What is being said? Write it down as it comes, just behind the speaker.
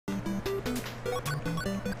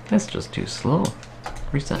That's just too slow.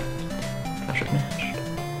 Reset. Pressure smashed.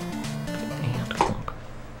 And clunk.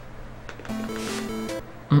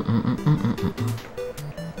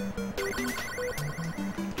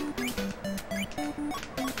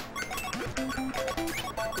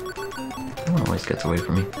 That one always gets away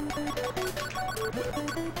from me.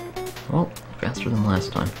 Well, faster than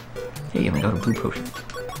last time. Hey, I got a blue potion.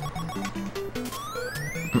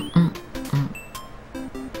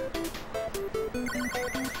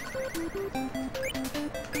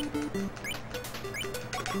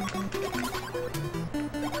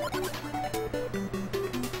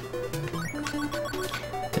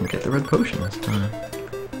 Didn't get the red potion this time.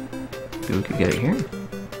 Maybe we could get it here.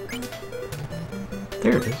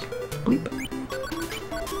 There it is. Bleep.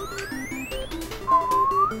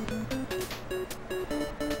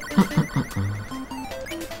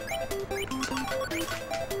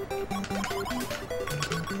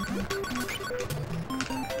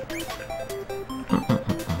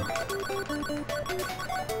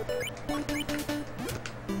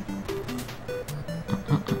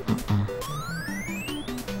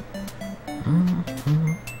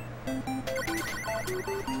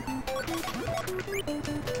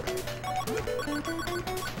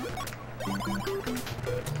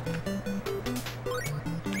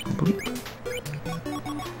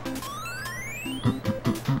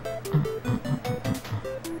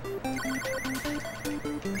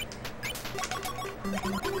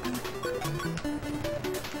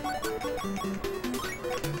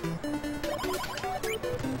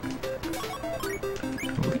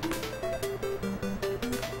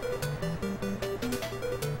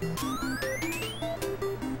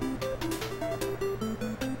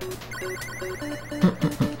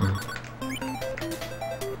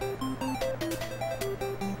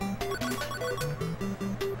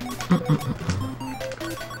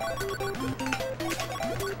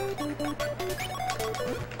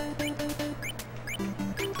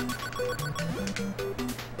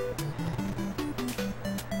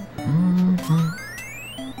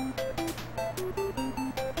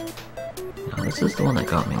 Now this is the one that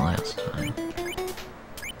got me last time.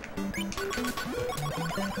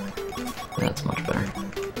 That's much better.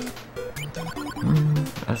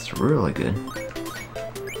 That's really good.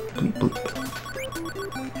 Bleep bloop.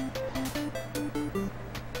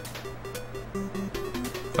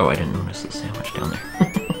 Oh, I didn't notice the sandwich down there.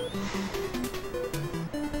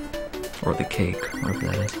 Or the cake, whatever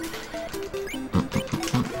that is.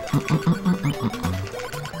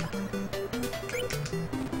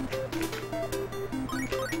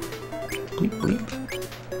 Bleep bleep.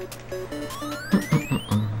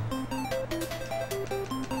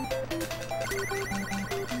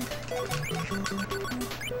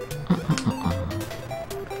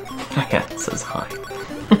 Yeah, it says hi.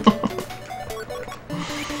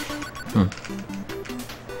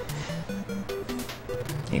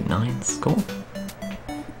 8-9 skull.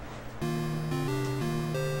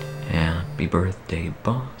 Happy birthday,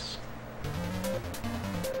 boss.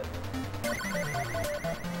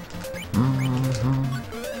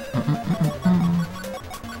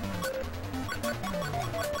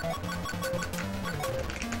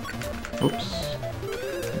 Oops.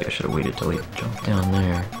 Maybe I should have waited till he jumped down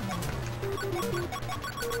there.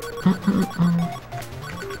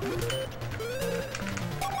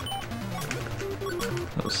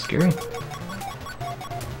 That was scary.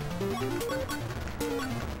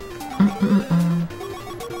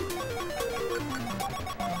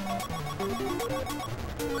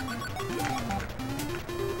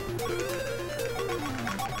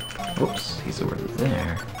 Whoops, he's over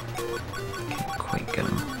there. Can't quite get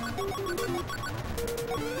him.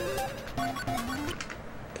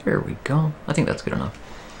 There we go. I think that's good enough.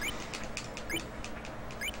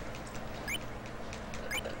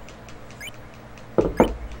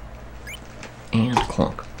 And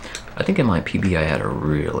clunk. I think in my PB I had a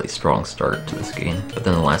really strong start to this game, but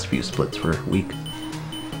then the last few splits were weak.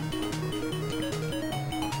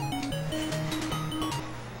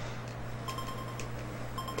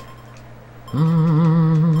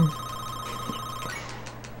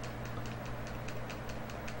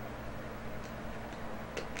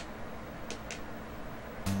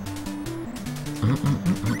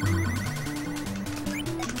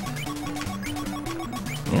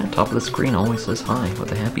 Yeah, top of the screen always says hi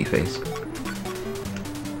with a happy face.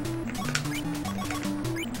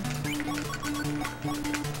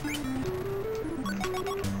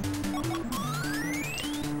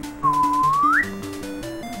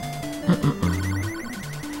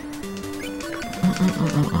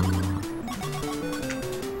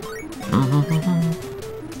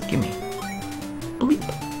 Gimme. Bleep.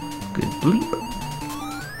 Good. Bleep.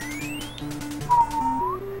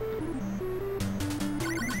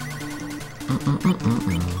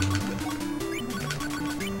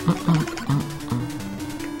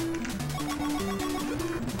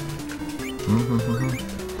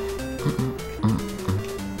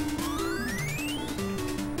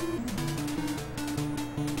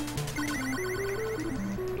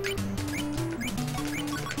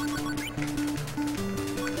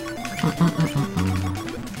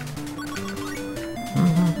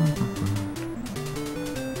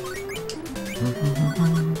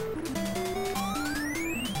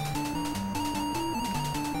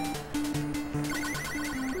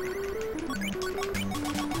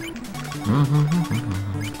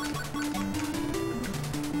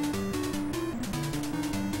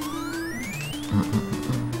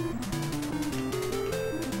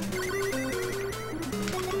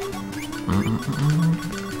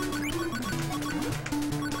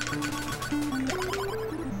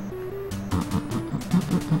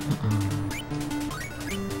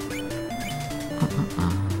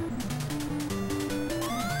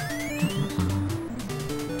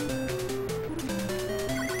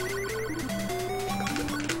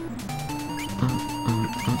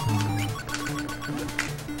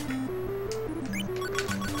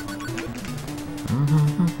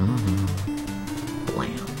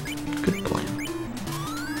 Plan. Good plan.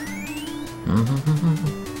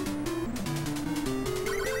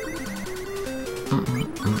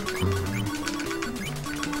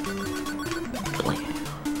 Plan.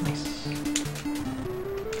 Nice.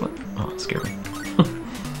 What? Oh, it scared me.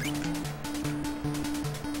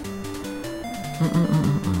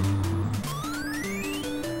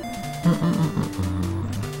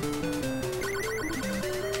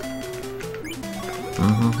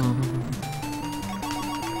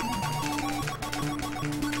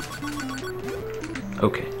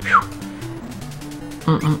 Okay.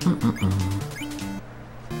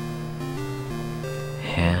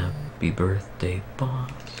 Happy birthday, boss.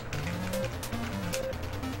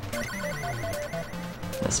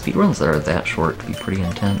 The speedruns that are that short can be pretty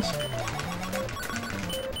intense.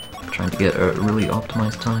 Trying to get a really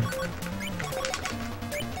optimized time.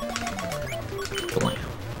 Blam.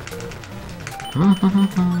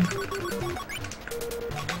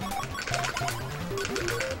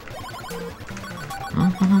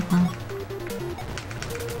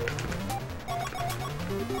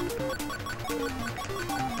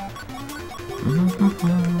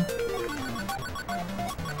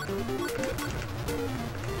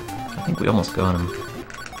 I think we almost got him.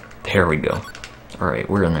 There we go. Alright,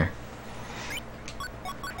 we're in there.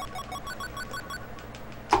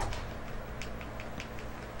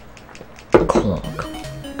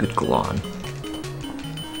 Clonk. Good glod.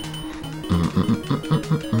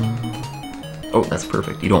 Oh, that's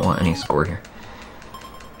perfect. You don't want any score here.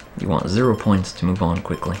 You want 0 points to move on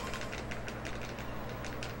quickly.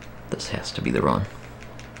 This has to be the run.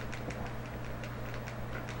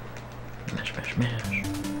 Mash, mash, mash.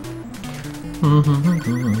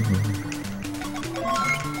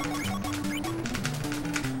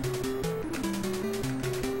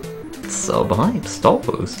 Sub hype, stall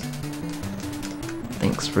post.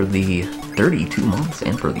 Thanks for the 32 months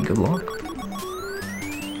and for the good luck.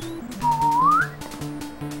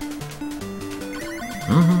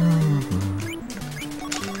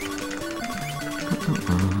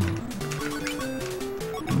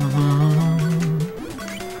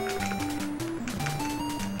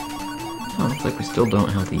 Oh, looks like we still don't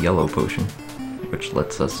have the yellow potion, which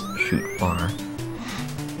lets us shoot far.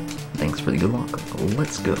 Thanks for the good luck.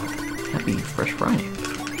 Let's go. Happy Fresh Friday.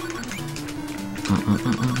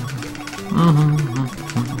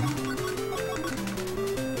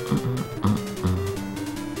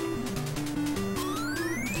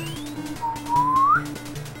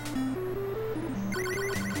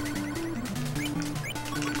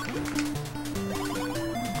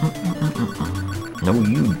 No,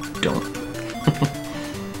 you don't.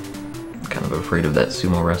 I'm kind of afraid of that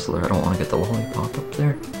sumo wrestler. I don't want to get the lollipop up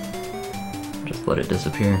there. Just let it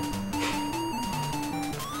disappear.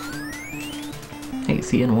 Hey,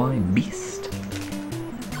 CNY Beast.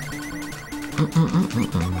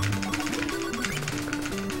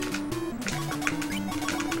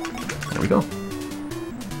 There we go.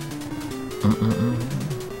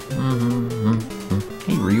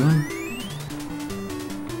 Hey, Ryuan.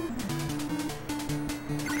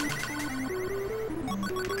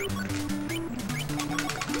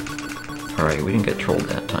 Alright, we didn't get trolled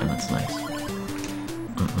that time, that's nice.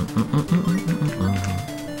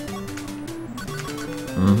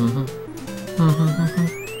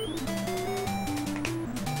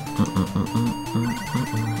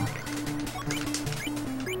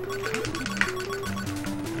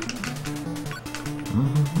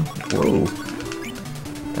 Whoa!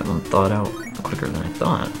 That one thawed out quicker than I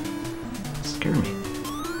thought. It scared me.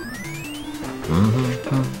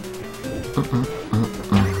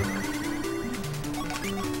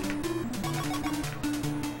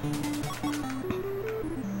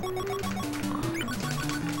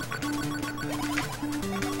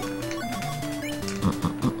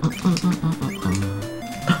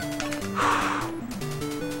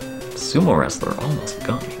 Sumo wrestler almost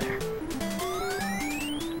got me there.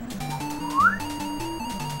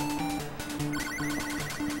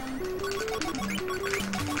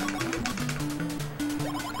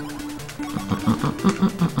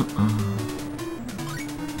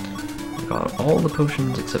 I got all the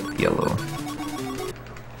potions except yellow.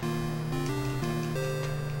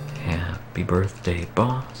 Happy birthday,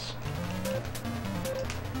 boss.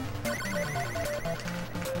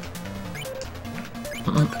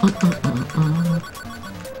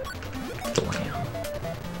 Blam.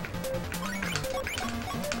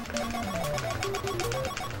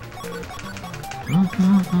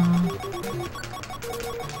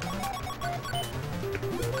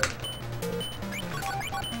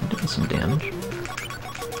 I'm doing some damage.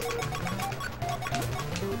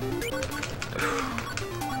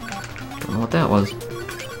 Don't know what that was.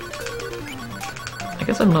 I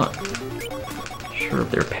guess I'm not sure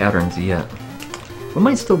of their patterns yet. We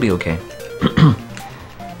might still be okay.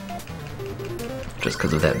 Just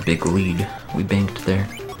because of that big lead we banked there.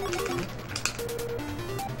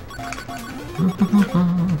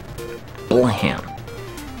 Blam!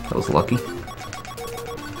 That was lucky.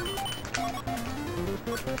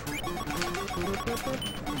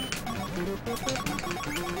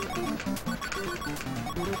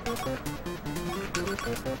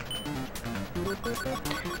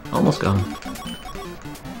 Almost got him.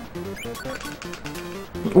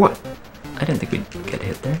 What? I didn't think we'd get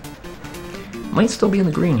hit there. Might still be in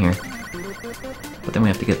the green here. But then we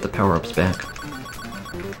have to get the power-ups back.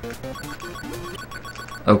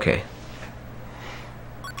 Okay.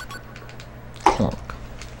 Clonk.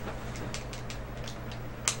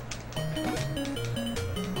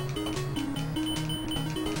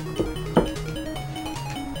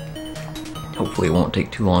 Hopefully it won't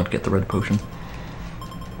take too long to get the red potion.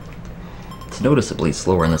 It's noticeably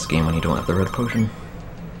slower in this game when you don't have the red potion.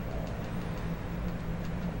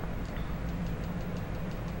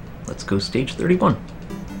 Let's go stage 31.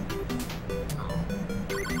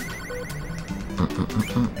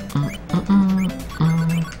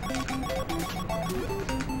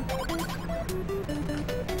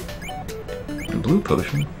 Blue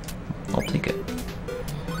potion. I'll take it.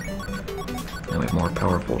 Now we have more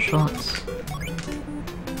powerful shots.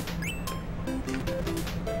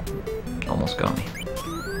 Almost got me.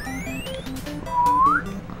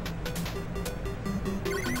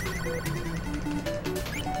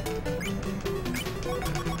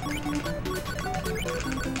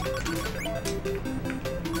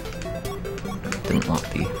 Didn't want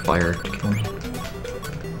the fire to kill me.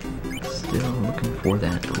 Still looking for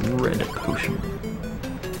that red potion.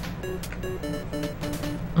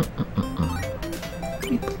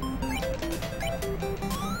 Bleep.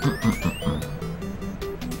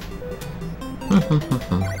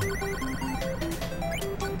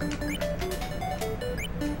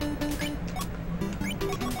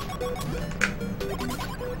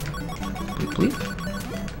 Bleep, bleep.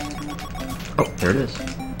 Oh, there it is.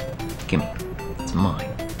 Gimme. It's mine.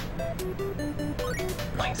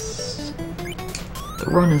 Nice. The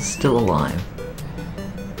run is still alive.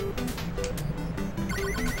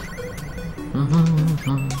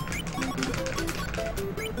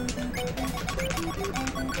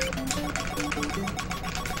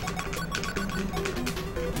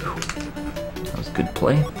 That was good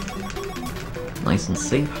play. Nice and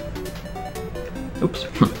safe. Oops.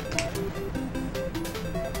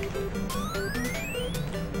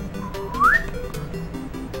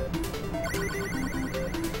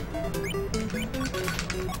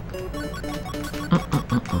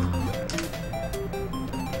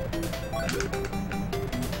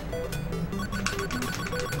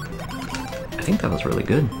 I think that was really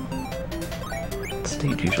good. The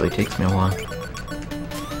stage usually takes me a while.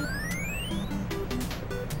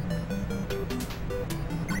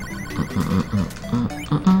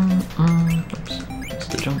 Oops,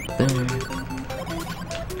 just a jump there.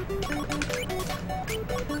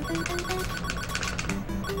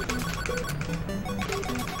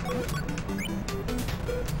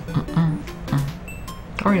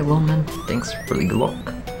 Alright, Lowman, thanks for the good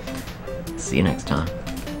luck. See you next time.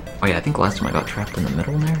 Oh yeah, I think last time I got trapped in the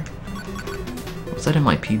middle there. Was that in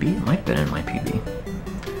my PB? It might have been in my PB.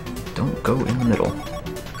 Don't go in the middle.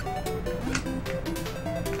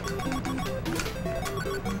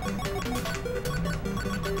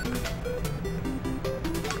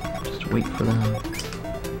 wait for them.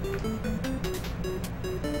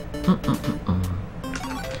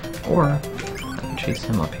 Or I can chase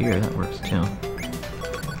him up here, that works too.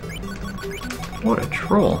 What a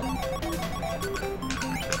troll.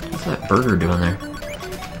 What's that burger doing there?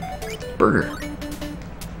 Burger.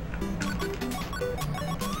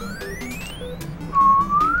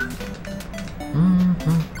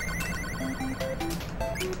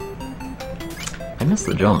 I missed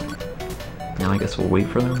the jump. Now I guess we'll wait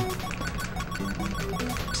for them.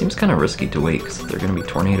 Seems kind of risky to wait because they're going to be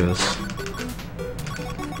tornadoes.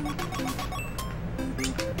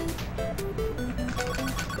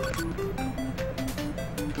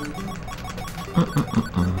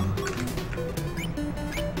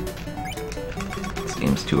 This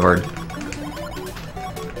game's too hard.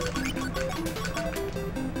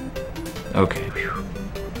 Okay. Whew.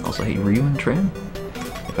 Also, hey, were you in Tram?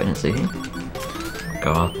 If I didn't say hey.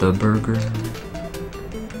 Got the burger.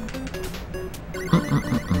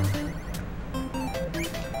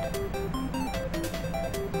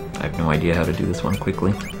 I have no idea how to do this one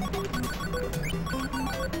quickly.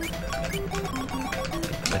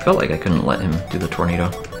 I felt like I couldn't let him do the tornado.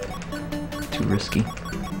 Too risky.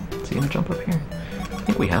 Is he gonna jump up here? I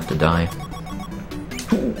think we have to die.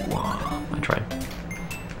 Ooh, I tried.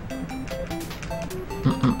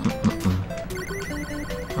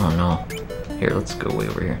 Oh no. Here, let's go way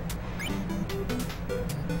over here.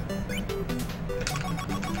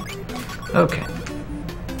 Okay.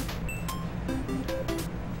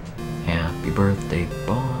 Happy birthday,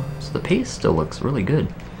 boss. The pace still looks really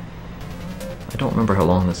good. I don't remember how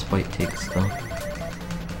long this fight takes, though.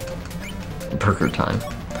 Burger time.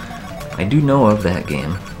 I do know of that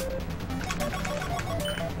game.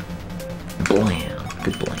 Blam.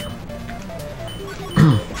 Good blam.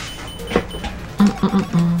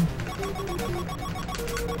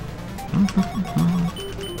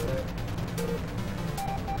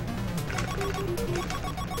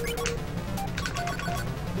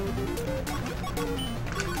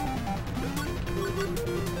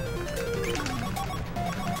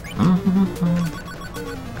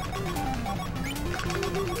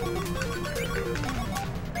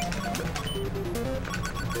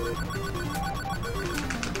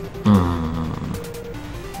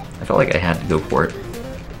 I felt like I had to go for it.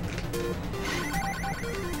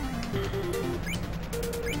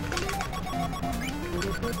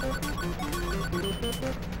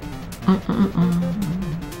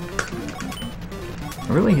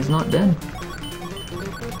 Really? He's not dead?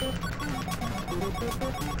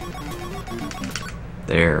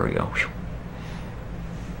 There we go.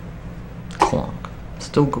 Clonk.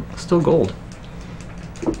 Still gold.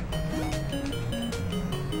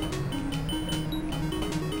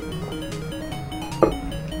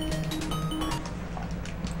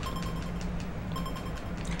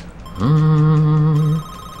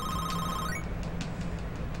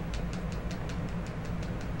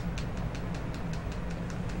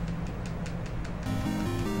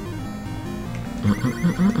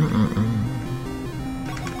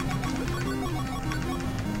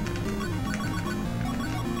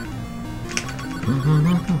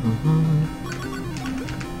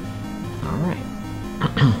 Alright.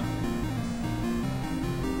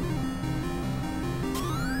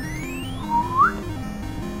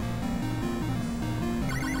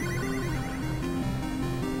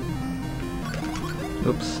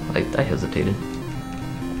 Oops, I hesitated.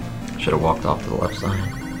 Should have walked off to the left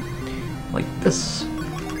side. Like this.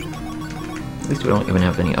 At least we don't even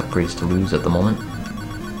have any upgrades to lose at the moment.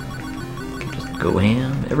 Can just go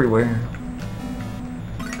ham everywhere.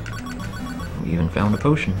 We even found a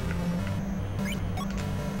potion.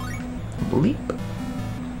 Bleep.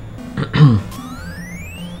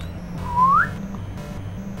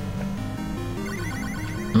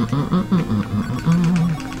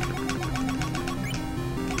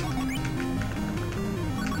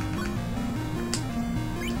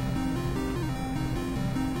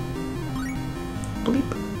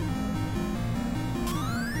 Bleep.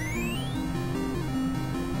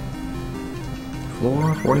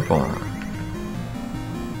 Floor 44.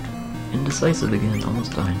 Indecisive again,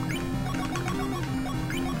 almost died.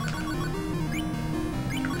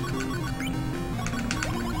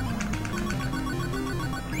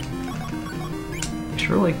 I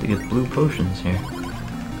sure like to get blue potions here.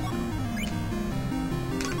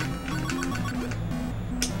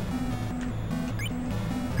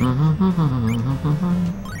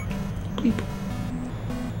 Bleep.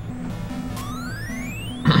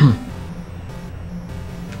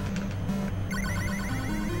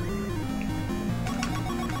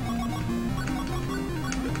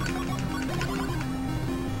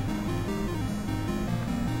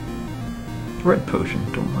 red potion.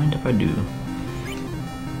 Don't mind if I do.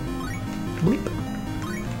 Bleep.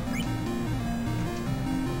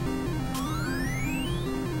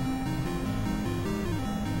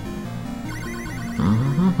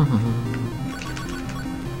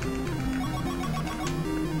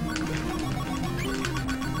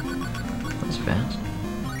 That's fast.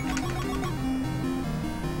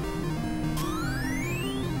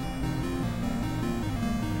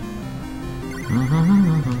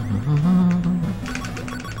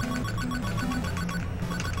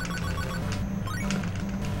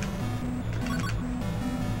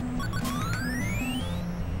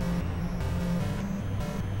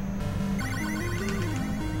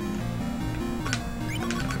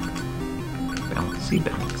 Bouncy,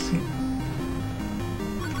 bouncy.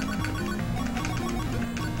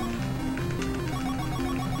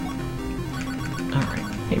 Alright,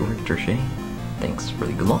 hey Richter Shay, thanks for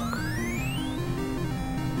the good luck.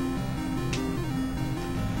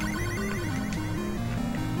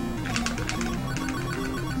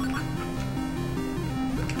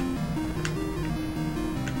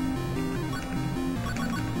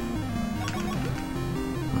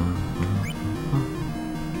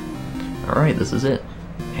 Alright, this is it.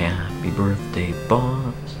 Happy birthday,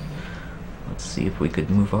 boss. Let's see if we could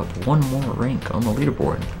move up one more rank on the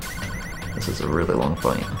leaderboard. This is a really long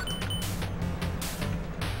fight.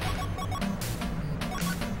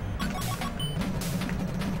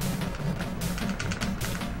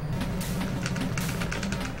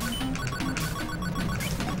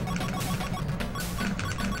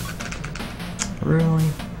 Really?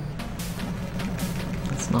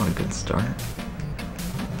 That's not a good start.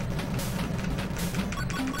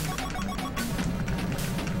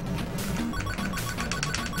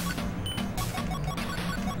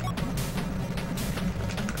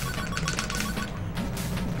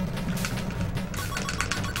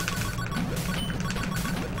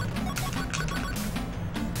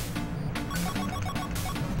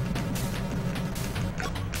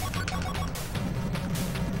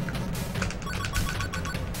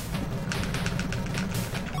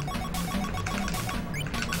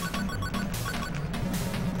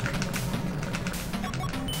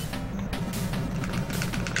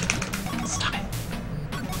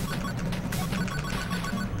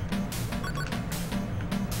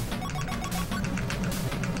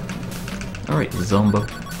 Alright, Zombo.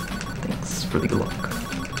 Thanks for the good luck.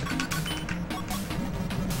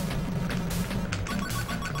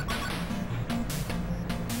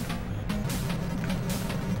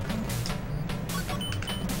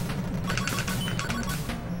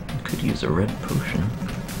 Could use a red potion.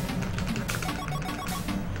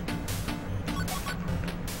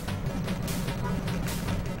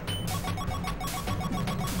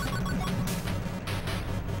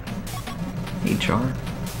 Hey Char.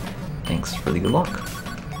 Thanks for the good luck.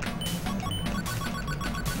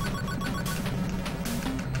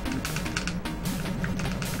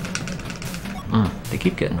 They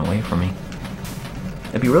keep getting away from me.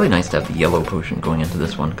 It'd be really nice to have the yellow potion going into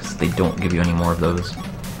this one, because they don't give you any more of those.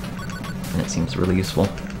 And it seems really useful.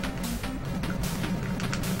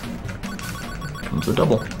 Comes a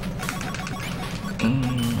double.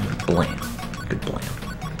 And blam. Good blam.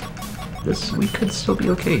 This, we could still be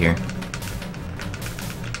okay here.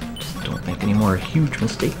 Don't make any more huge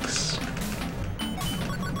mistakes.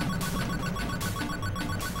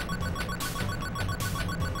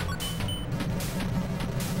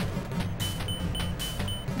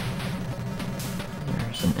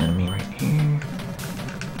 There's an enemy right here.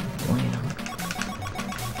 Blam.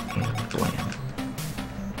 And blam.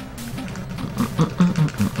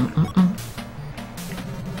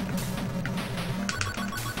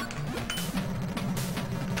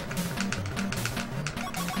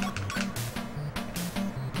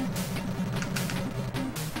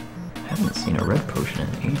 I haven't seen a red potion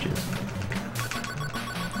in ages.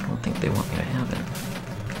 I don't think they want me to have it.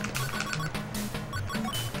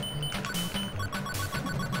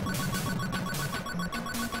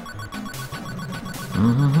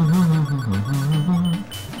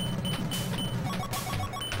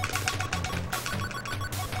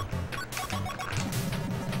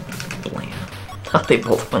 Blam. They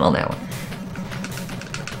both went on that one.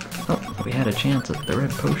 Oh, we had a chance at the red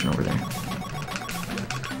potion over there.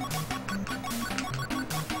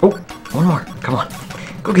 Oh, one more. Come on.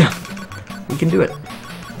 Go get him. We can do it.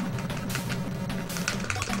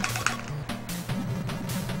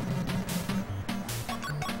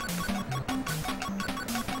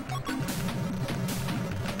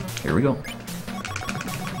 Here we go.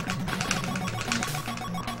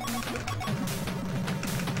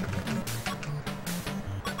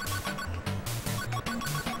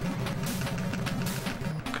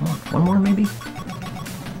 One more, maybe?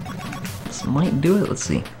 This might do it. Let's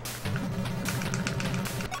see.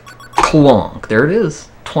 Clonk! There it is.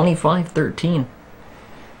 25-13.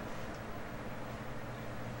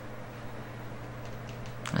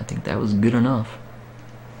 I think that was good enough.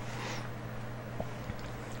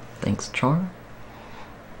 Thanks, Char.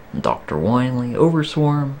 Dr. Wiley,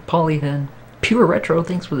 Overswarm, Polyhead, Pure Retro,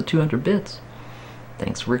 thanks for the 200 bits.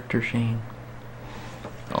 Thanks, Richter Shane.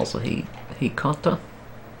 Also, hey Kata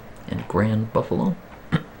and Grand Buffalo.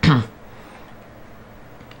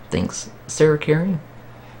 Thanks, Sarah Carey,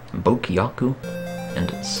 Bokiyaku,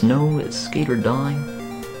 and Snow is Skate or Die,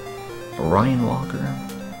 Ryan Walker,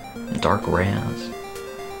 Dark Raz,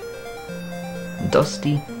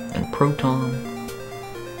 Dusty and Proton,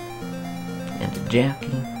 and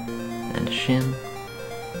Jackie, and Shin,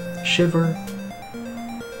 Shiver,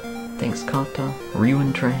 thanks Kata,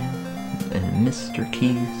 Ruin Tran, and Mr.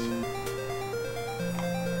 Keys,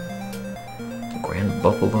 Grand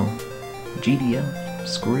Buffalo, GDF,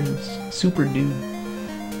 Skriz, Super Dude,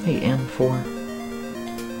 hey N4,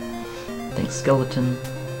 thanks Skeleton,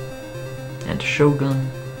 and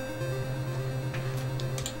Shogun.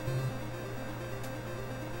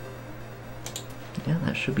 Yeah,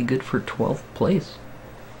 that should be good for 12th place.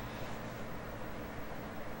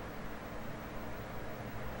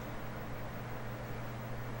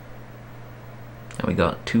 And we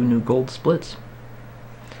got 2 new gold splits.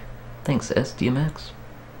 Thanks, SDMX.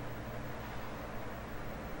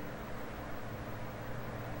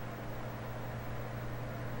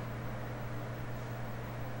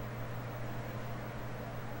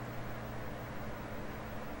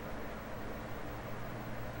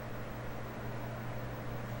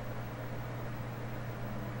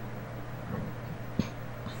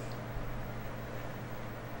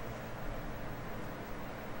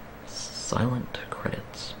 Silent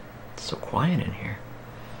credits. It's so quiet in here.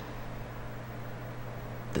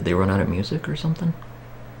 Did they run out of music or something?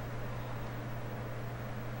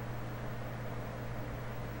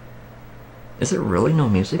 Is there really no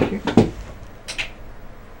music here?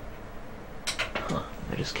 Huh,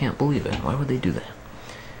 I just can't believe it. Why would they do that?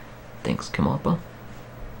 Thanks, Kamapa.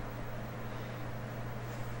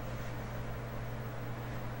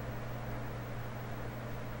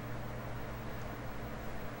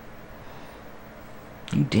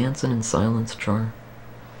 You dancing in silence, Char?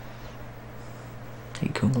 Hey,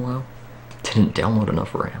 Kumalo. Didn't download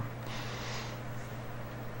enough RAM.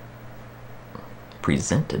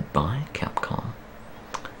 Presented by Capcom.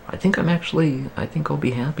 I think I'll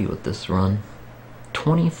be happy with this run.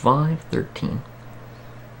 25-13.